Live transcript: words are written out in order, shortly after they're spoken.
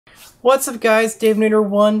What's up guys, Dave Nader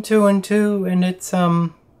 1, 2, and 2, and it's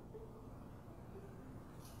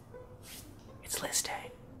list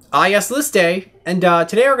day. Yes, list day, and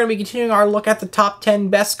today we're going to be continuing our look at the top 10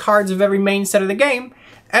 best cards of every main set of the game,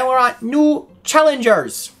 and we're at new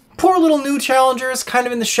challengers. Poor little new challengers, kind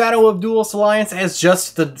of in the shadow of Duelist Alliance as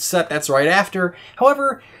just the set that's right after.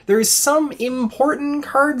 However, there's some important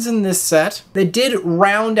cards in this set that did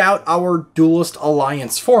round out our Duelist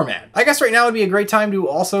Alliance format. I guess right now would be a great time to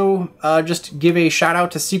also just give a shout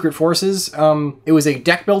out to Secret Forces. It was a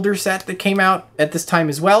deck builder set that came out at this time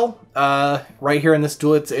as well. Right here in this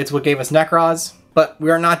duel, it's what gave us Necroz. But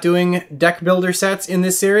we are not doing deck builder sets in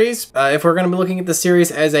this series. If we're going to be looking at the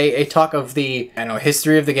series as a talk of the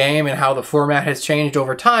history of the game and how the format has changed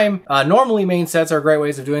over time, normally main sets are great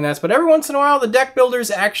ways of doing this, but every once in a while the deck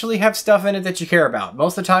builders actually have stuff in it that you care about.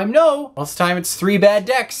 Most of the time, no. Most of the time it's 3 bad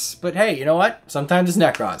decks, but hey, you know what? Sometimes it's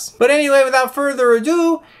Necroz. But anyway, without further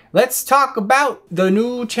ado, let's talk about the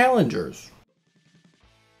new challengers.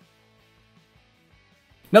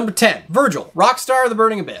 Number 10, Virgil, Rockstar of the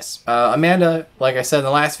Burning Abyss. Amanda, like I said in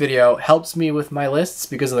the last video, helps me with my lists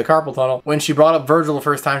because of the carpal tunnel. When she brought up Virgil the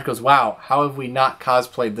first time, she goes, wow, how have we not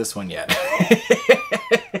cosplayed this one yet?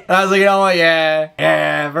 And I was like, you know what,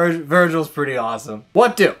 yeah, Virgil's pretty awesome.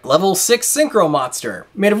 What do? Level 6 Synchro Monster.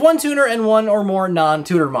 Made of 1 tuner and 1 or more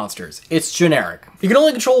non-tuner monsters. It's generic. You can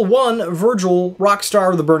only control 1 Virgil,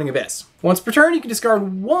 Rockstar of the Burning Abyss. Once per turn, you can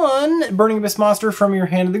discard 1 Burning Abyss monster from your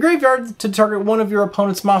hand to the graveyard to target one of your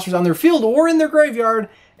opponent's monsters on their field or in their graveyard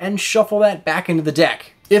and shuffle that back into the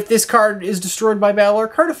deck. If this card is destroyed by battle or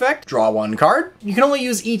card effect, draw 1 card. You can only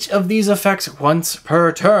use each of these effects once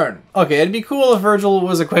per turn. Okay, it'd be cool if Virgil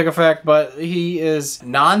was a quick effect, but he is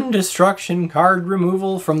non-destruction card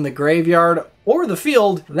removal from the graveyard or the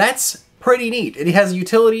field. That's pretty neat. It has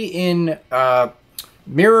utility in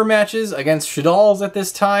mirror matches against Shadalls at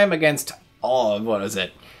this time, against, what is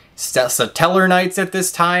it? Satellar Knights at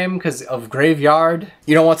this time because of graveyard.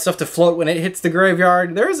 You don't want stuff to float when it hits the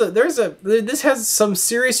graveyard. This has some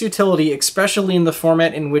serious utility, especially in the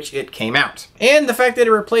format in which it came out. And the fact that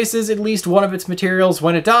it replaces at least one of its materials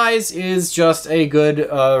when it dies is just a good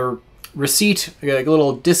receipt, a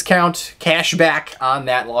little discount, cash back on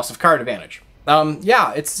that loss of card advantage.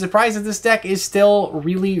 Yeah, it's a surprise that this deck is still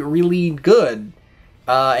really, really good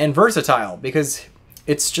and versatile because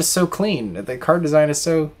it's just so clean. The card design is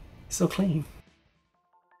so clean.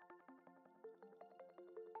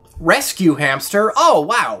 Rescue Hamster. Oh,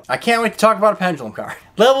 wow. I can't wait to talk about a Pendulum card.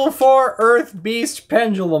 Level 4 Earth Beast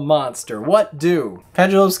Pendulum Monster. What do?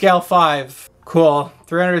 Pendulum Scale 5. Cool.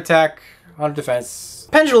 300 attack, 100 defense.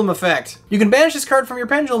 Pendulum Effect. You can banish this card from your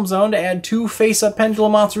Pendulum Zone to add 2 face-up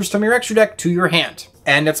Pendulum monsters from your extra deck to your hand.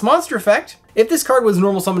 And its monster effect. If this card was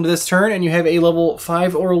normal summoned this turn and you have a level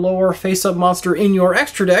 5 or lower face-up monster in your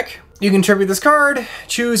extra deck, you can tribute this card,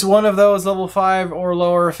 choose one of those level 5 or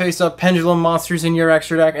lower face-up Pendulum monsters in your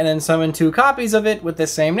extra deck, and then summon 2 copies of it with the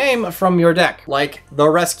same name from your deck, like the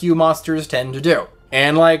Rescue monsters tend to do.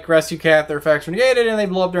 And like Rescue Cat, their effects are negated and they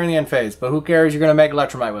blow up during the end phase, but who cares, you're gonna make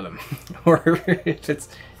Electromite with them. Or if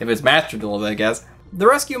it's Master Duels, I guess. The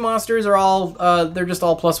rescue monsters are all, they're just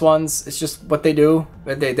all +1s. It's just what they do.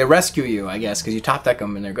 They rescue you, I guess, because you top deck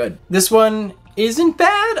them and they're good. This one isn't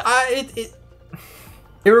bad.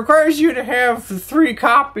 It requires you to have 3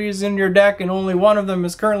 copies in your deck and only one of them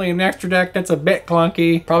is currently in an extra deck. That's a bit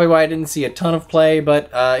clunky. Probably why I didn't see a ton of play, but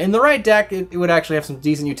in the right deck, it would actually have some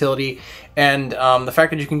decent utility. And the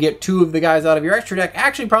fact that you can get 2 of the guys out of your extra deck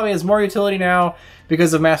actually probably has more utility now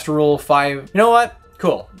because of Master Rule 5. You know what?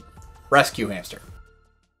 Cool. Rescue Hamster.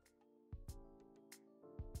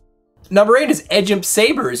 Number 8 is Edge-Imp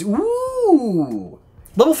Sabers. Ooh!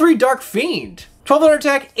 Level 3 Dark Fiend. 1200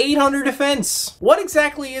 attack, 800 defense. What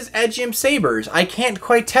exactly is Edge-Imp Sabers? I can't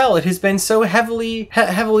quite tell. It has been so heavily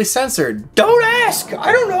censored. Don't ask!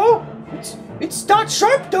 I don't know! It's not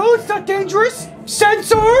sharp though, it's not dangerous!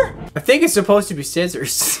 Censor! I think it's supposed to be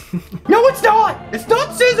scissors. No, it's not! It's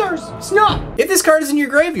not scissors! It's not! If this card is in your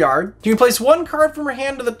graveyard, you can place 1 card from your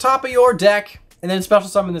hand to the top of your deck and then special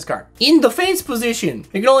summon this card. In defense position.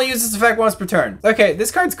 You can only use this effect once per turn. Okay, this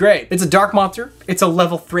card's great. It's a dark monster. It's a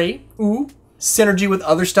level 3. Ooh. Synergy with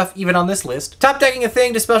other stuff even on this list. Top decking a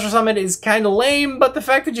thing to special summon is kind of lame, but the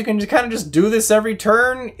fact that you can kind of just do this every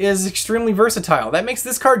turn is extremely versatile. That makes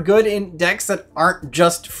this card good in decks that aren't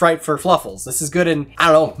just Fright for Fluffles. This is good in,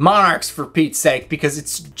 I don't know, Monarchs for Pete's sake, because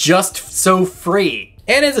it's just so free.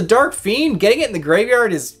 And as a Dark Fiend, getting it in the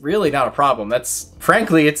graveyard is really not a problem.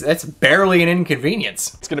 Frankly, it's barely an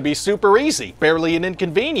inconvenience. It's gonna be super easy. Barely an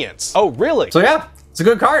inconvenience. Oh, really? So yeah, it's a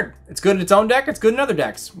good card. It's good in its own deck, it's good in other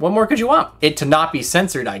decks. What more could you want? It to not be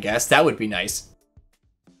censored, I guess. That would be nice.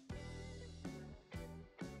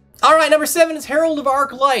 All right, number 7 is Herald of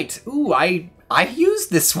Arc Light. Ooh, I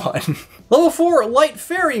used this one. Level 4, Light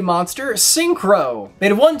Fairy Monster, Synchro.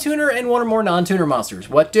 Made of 1 tuner and 1 or more non-tuner monsters.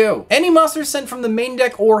 What do? Any monster sent from the main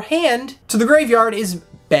deck or hand to the graveyard is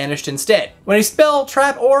banished instead. When a spell,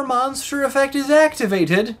 trap, or monster effect is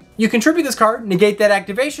activated, you contribute this card, negate that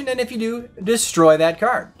activation, and if you do, destroy that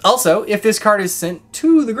card. Also, if this card is sent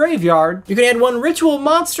to the graveyard, you can add 1 ritual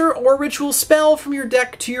monster or ritual spell from your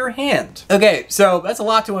deck to your hand. Okay, so that's a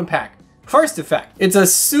lot to unpack. First effect, it's a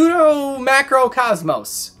pseudo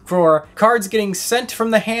macrocosmos for cards getting sent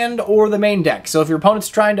from the hand or the main deck. So if your opponent's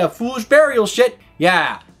trying to foolish burial shit,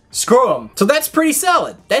 yeah, screw them. So that's pretty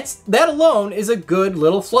solid. That alone is a good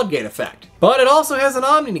little floodgate effect. But it also has an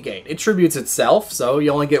Omni-Negate. It tributes itself, so you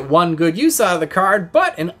only get 1 good use out of the card,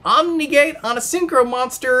 but an Omni-Negate on a Synchro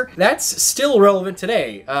monster, that's still relevant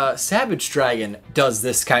today. Savage Dragon does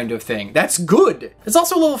this kind of thing. That's good. It's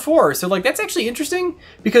also level 4, so like that's actually interesting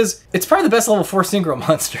because it's probably the best level 4 Synchro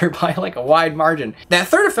monster by like a wide margin. That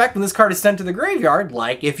third effect, when this card is sent to the graveyard,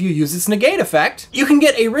 like if you use its Negate effect, you can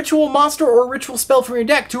get a ritual monster or ritual spell from your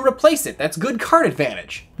deck to replace it. That's good card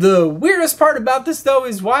advantage. The weirdest part about this though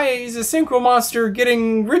is why is a Synchro monster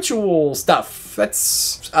getting ritual stuff?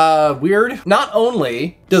 That's weird. Not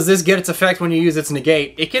only does this get its effect when you use its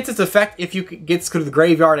negate, it gets its effect if you gets to the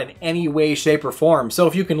graveyard in any way, shape, or form. So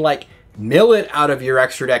if you can like mill it out of your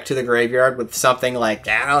extra deck to the graveyard with something like,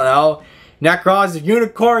 I don't know, Necroz's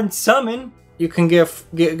Unicorn Summon, you can give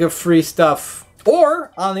free stuff.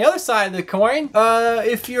 Or, on the other side of the coin,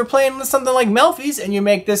 if you're playing with something like Melfi's and you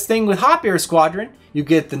make this thing with Hop Air Squadron, you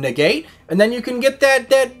get the negate, and then you can get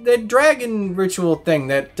that dragon ritual thing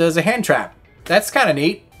that does a hand trap. That's kind of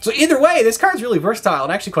neat. So either way, this card's really versatile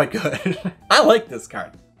and actually quite good. I like this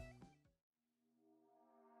card.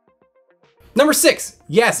 Number 6,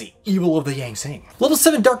 Yazzie, Evil of the Yang Sing. Level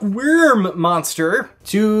 7 Dark Worm Monster,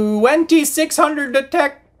 2600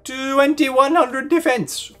 attack, 2100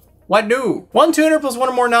 defense. What do? 1 tuner plus 1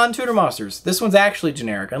 or more non-tuner monsters. This one's actually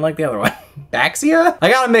generic, unlike the other one. Baxia? I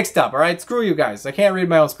got it mixed up, alright? Screw you guys. I can't read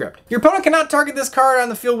my own script. Your opponent cannot target this card on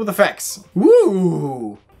the field with effects.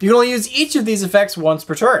 Woo! You can only use each of these effects once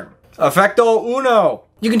per turn. Effecto uno.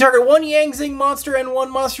 You can target 1 Yang Zing monster and 1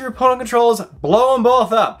 monster your opponent controls. Blow them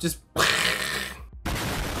both up. Just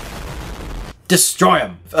destroy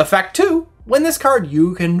them. Effect 2. When this card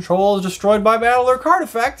you control is destroyed by battle or card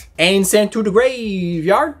effect and sent to the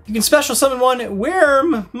graveyard, you can special summon 1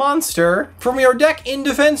 worm monster from your deck in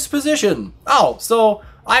defense position. Oh, so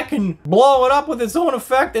I can blow it up with its own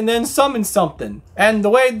effect and then summon something. And the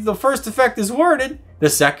way the first effect is worded, the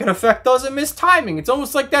second effect doesn't miss timing. It's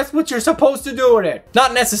almost like that's what you're supposed to do with it.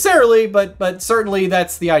 Not necessarily, but certainly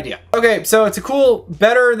that's the idea. Okay, so it's a cool,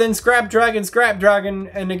 better than Scrap Dragon,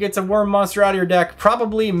 and it gets a worm monster out of your deck.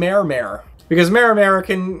 Probably Mare. Because Mare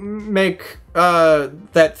can make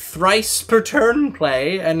that thrice per turn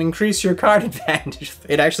play and increase your card advantage.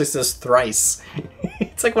 It actually says thrice.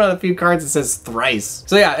 It's like one of the few cards that says thrice.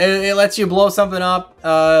 So yeah, it lets you blow something up.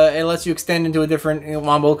 It lets you extend into a different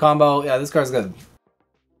wombo combo. Yeah, this card's good.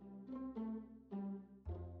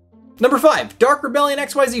 Number 5, Dark Rebellion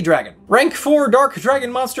XYZ Dragon. Rank 4 Dark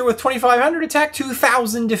Dragon monster with 2500 attack,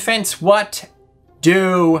 2000 defense. What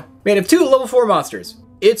do? Made of 2 level 4 monsters.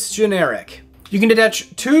 It's generic. You can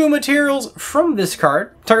detach 2 materials from this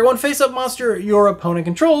card. Target 1 face-up monster your opponent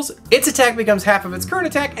controls. Its attack becomes half of its current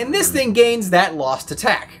attack, and this thing gains that lost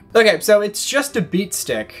attack. Okay, so it's just a beat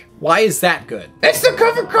stick. Why is that good? It's the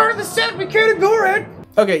cover card of the set. We can't ignore it.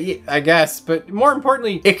 Okay, yeah, I guess, but more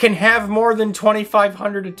importantly, it can have more than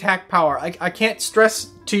 2500 attack power. I can't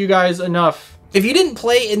stress to you guys enough. If you didn't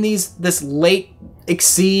play in this late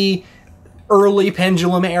Xyz, early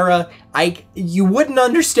Pendulum era, you wouldn't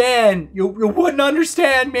understand. You wouldn't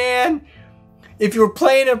understand, man. If you were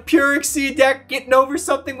playing a pure Xyz deck, getting over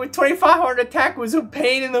something with 2500 attack was a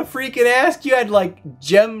pain in the freaking ass. You had like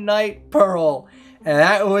Gem Knight Pearl, and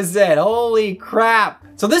that was it. Holy crap.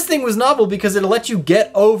 So this thing was novel because it let you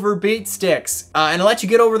get over beat sticks, and it let you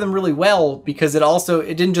get over them really well because it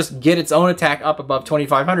didn't just get its own attack up above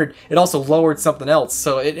 2500, it also lowered something else.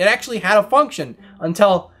 So it actually had a function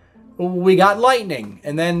until we got lightning,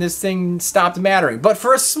 and then this thing stopped mattering. But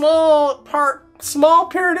for a small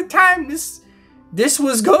period of time, this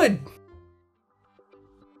was good.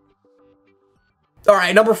 All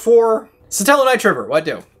right, number 4, Satella Night River. What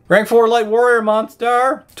do? Rank 4 Light Warrior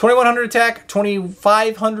monster, 2100 attack,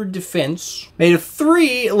 2500 defense, made of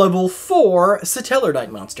 3 level 4 Satellar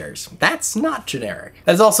Knight monsters. That's not generic.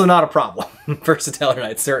 That's also not a problem for Satellar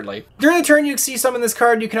Knight, certainly. During the turn you Xyz summon this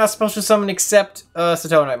card, you cannot special summon except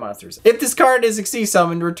Satellar Knight monsters. If this card is Xyz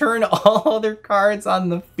summoned, return all other cards on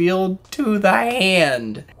the field to the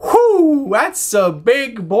hand. Whew! Woo! That's a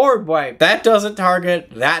big board wipe. That doesn't target,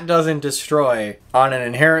 that doesn't destroy on an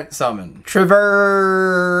inherent summon. Trigger!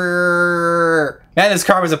 Man, this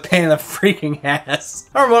card was a pain in the freaking ass.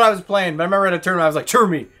 I don't remember what I was playing, but I remember at a tournament I was like, trigger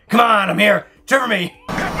me! Come on, I'm here! Trigger me!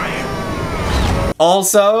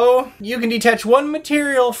 Also, you can detach one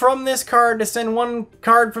material from this card to send one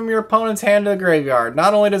card from your opponent's hand to the graveyard.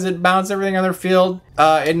 Not only does it bounce everything on their field,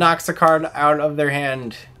 it knocks the card out of their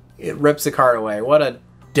hand. It rips the card away. What a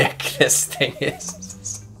dick this thing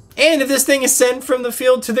is. And if this thing is sent from the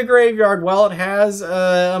field to the graveyard while it has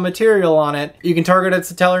a material on it, you can target its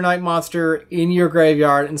Stellar Knight monster in your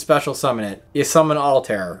graveyard and special summon it. You summon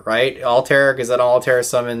Altair, right? Altair, because then Altair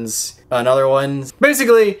summons another one.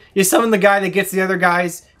 Basically, you summon the guy that gets the other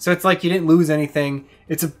guys, so it's like you didn't lose anything.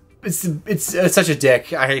 It's such a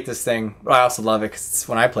dick. I hate this thing, but I also love it because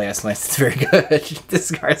when I play S-Mice, it's very good.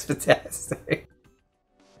 This card's fantastic.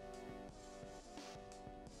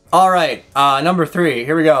 Alright, number 3,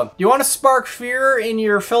 here we go. You want to spark fear in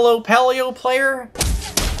your fellow Paleo player?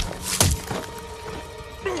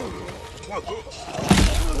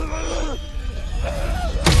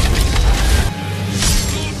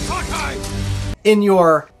 In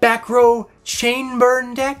your back row chain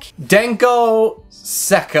burn deck? Denko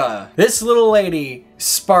Seka. This little lady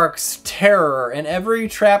sparks terror in every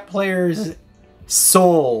trap player's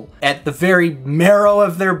soul at the very marrow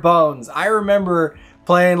of their bones. I remember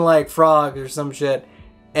playing like Frog or some shit,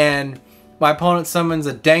 and my opponent summons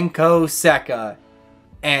a Denko Seka,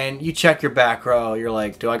 and you check your back row, you're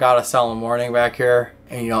like, do I got a Solemn Warning back here?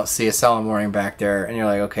 And you don't see a Solemn Warning back there, and you're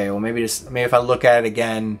like, okay, well maybe if I look at it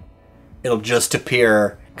again, it'll just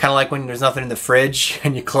appear. Kind of like when there's nothing in the fridge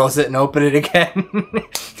and you close it and open it again.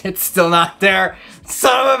 It's still not there.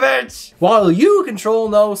 Son of a bitch! While you control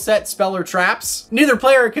no set spell or traps, neither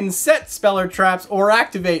player can set spell or traps or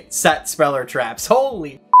activate set spell or traps.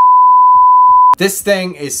 Holy this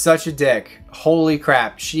thing is such a dick. Holy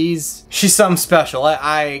crap. She's something special.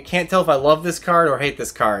 I can't tell if I love this card or hate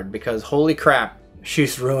this card because holy crap,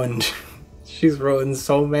 she's ruined. She's ruined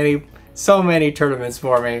so many tournaments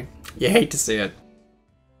for me. You hate to see it.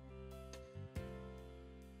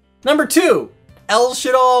 Number 2, El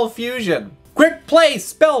Shaddoll Fusion. Quick play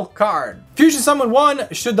spell card. Fusion summon one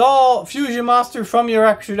Shaddoll Fusion monster from your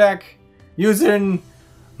extra deck using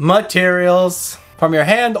materials from your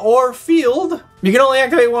hand or field. You can only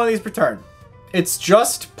activate one of these per turn. It's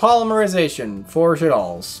just polymerization for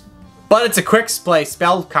Shaddolls. But it's a quick play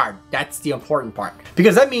spell card. That's the important part.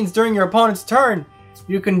 Because that means during your opponent's turn,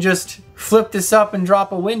 you can just flip this up and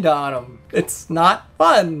drop a window on them. It's not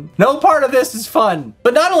fun. No part of this is fun.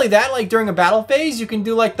 But not only that, like during a battle phase, you can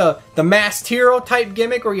do like the masked hero type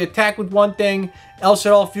gimmick where you attack with one thing, El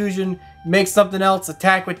Shaddoll Fusion, make something else,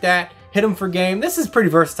 attack with that, hit them for game. This is pretty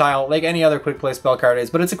versatile, like any other quick play spell card is,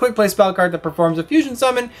 but it's a quick play spell card that performs a fusion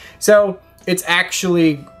summon, so it's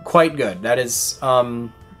actually quite good. That is the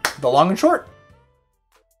long and short.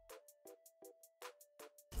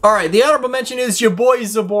 Alright, the honorable mention is your boy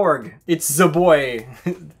Zaborg. It's Zaboy,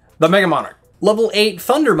 the Mega Monarch. Level 8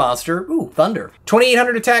 Thunder monster. Ooh, Thunder.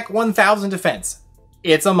 2800 attack, 1000 defense.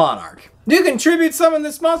 It's a Monarch. You can tribute summon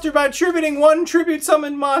this monster by tributing one tribute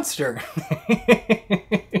summon monster.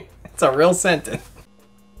 It's a real sentence.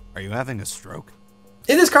 Are you having a stroke?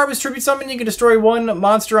 If this card was tribute summoned, you can destroy one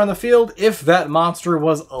monster on the field. If that monster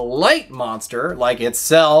was a light monster, like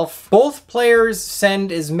itself, both players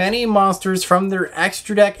send as many monsters from their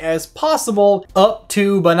extra deck as possible up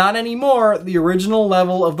to, but not anymore, the original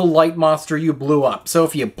level of the light monster you blew up. So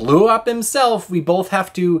if you blew up himself, we both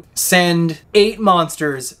have to send 8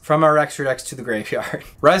 monsters from our extra decks to the graveyard.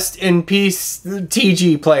 Rest in peace,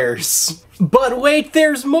 TG players. But wait,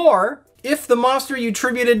 there's more! If the monster you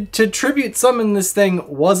tributed to tribute summon this thing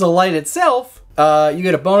was a light itself, you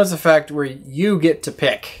get a bonus effect where you get to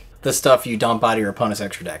pick the stuff you dump out of your opponent's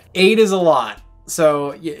extra deck. 8 is a lot,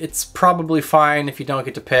 so it's probably fine if you don't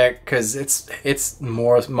get to pick, because it's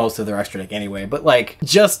most of their extra deck anyway, but like,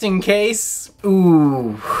 just in case,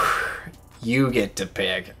 ooh, you get to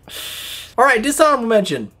pick. Alright, dishonorable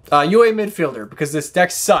mention, UA midfielder, because this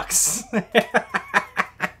deck sucks.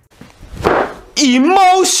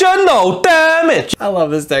 Emotional damage! I love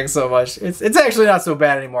this deck so much. It's actually not so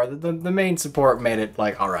bad anymore. The main support made it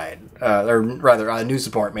like alright. Or rather, new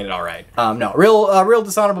support made it alright. No, real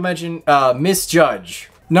dishonorable mention, Misjudge.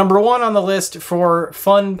 Number 1 on the list for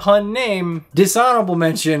fun pun name, dishonorable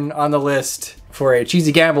mention on the list for a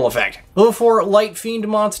cheesy gamble effect. Level 4 Light Fiend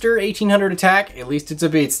monster, 1800 attack, at least it's a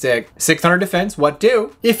beat stick. 600 defense, what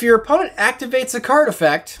do? If your opponent activates a card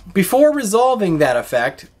effect, before resolving that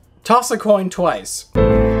effect, toss a coin twice.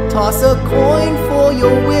 Toss a coin for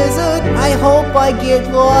your wizard. I I hope I get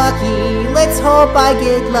lucky. Let's hope I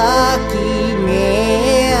get lucky,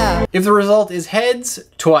 man. If the result is heads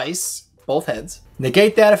twice, both heads,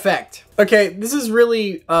 negate that effect. Okay, this is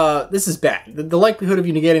really, this is bad. The likelihood of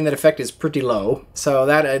you negating that effect is pretty low, so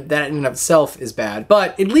that in and of itself is bad.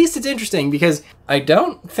 But at least it's interesting because I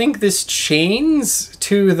don't think this chains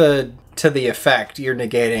to the effect you're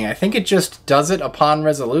negating. I think it just does it upon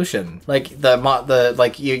resolution. Like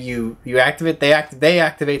like you activate, they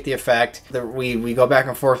activate the effect. We go back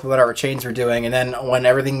and forth with whatever chains we're doing, and then when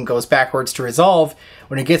everything goes backwards to resolve,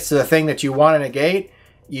 when it gets to the thing that you want to negate,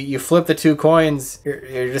 you flip the 2 coins,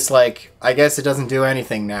 you're just like, I guess it doesn't do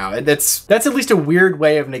anything now. That's at least a weird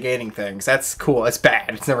way of negating things. That's cool. It's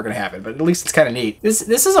bad. It's never gonna happen, but at least it's kind of neat. This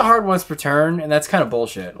is a hard once per turn, and that's kind of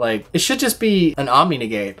bullshit. Like, it should just be an omni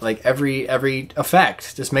negate, like every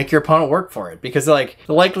effect. Just make your opponent work for it, because like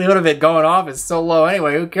the likelihood of it going off is so low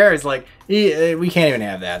anyway. Who cares? Like, we can't even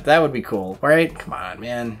have that. That would be cool, right? Come on,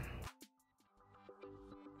 man.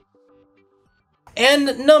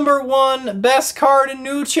 And number 1 best card in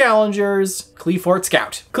new challengers, Cleafort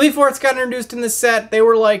Scout. Cleaforts got introduced in this set. They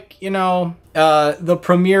were like, you know, the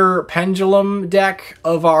premier pendulum deck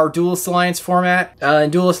of our Duelist Alliance format.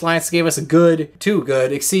 Duelist Alliance gave us two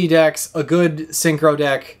good Exceed decks, a good Synchro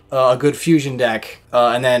deck, a good Fusion deck,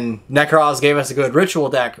 and then Necroz gave us a good Ritual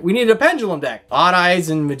deck. We needed a pendulum deck. Odd Eyes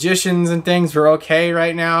and Magicians and things were okay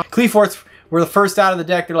right now. Cleaforts were the first out of the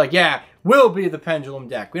deck. They're like, yeah, we'll be the pendulum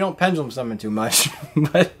deck. We don't pendulum summon too much,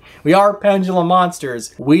 but we are pendulum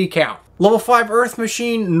monsters. We count. Level 5 Earth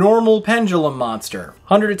Machine, normal pendulum monster.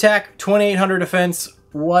 100 attack, 2800 defense.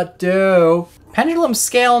 What do? Pendulum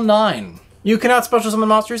scale 9. You cannot special summon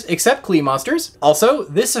monsters except Clee monsters. Also,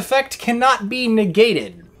 this effect cannot be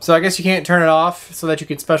negated. So I guess you can't turn it off so that you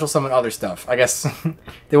can special summon other stuff. I guess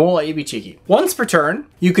they won't let you be cheeky. Once per turn,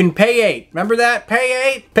 you can pay 8. Remember that?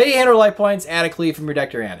 Pay 8. Pay 800 life points, add a Clee from your deck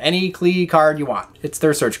to your hand. Any Clee card you want. It's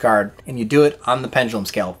their search card, and you do it on the pendulum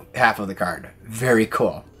scale, half of the card. Very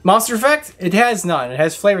cool. Monster effect? It has none. It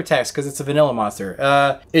has flavor text because it's a vanilla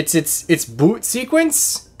monster. It's boot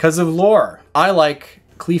sequence because of lore. I like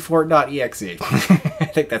Cleafort.exe. I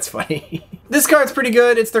think that's funny. This card's pretty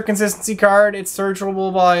good. It's their consistency card. It's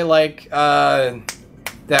searchable by like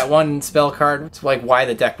that one spell card. It's like why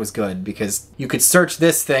the deck was good, because you could search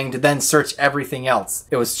this thing to then search everything else.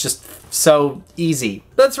 It was just so easy.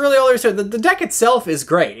 That's really all there is to it. The deck itself is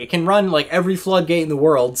great. It can run like every floodgate in the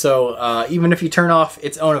world, so even if you turn off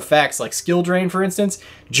its own effects, like Skill Drain for instance,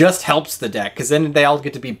 just helps the deck, because then they all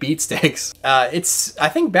get to be beat sticks. It's, I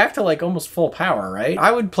think, back to like almost full power, right?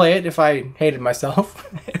 I would play it if I hated myself.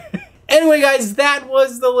 Anyway guys, that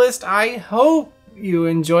was the list. I hope you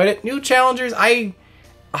enjoyed it. New challengers,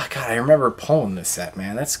 oh god, I remember pulling this set,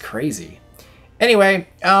 man. That's crazy. Anyway,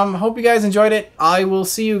 hope you guys enjoyed it. I will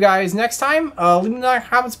see you guys next time. Leave me in the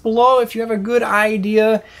comments below if you have a good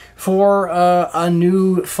idea for a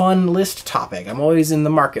new fun list topic. I'm always in the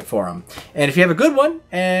market for them. And if you have a good one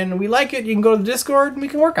and we like it, you can go to the Discord and we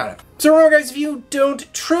can work on it. So remember guys, if you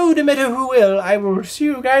don't true to meta who will, I will see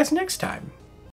you guys next time.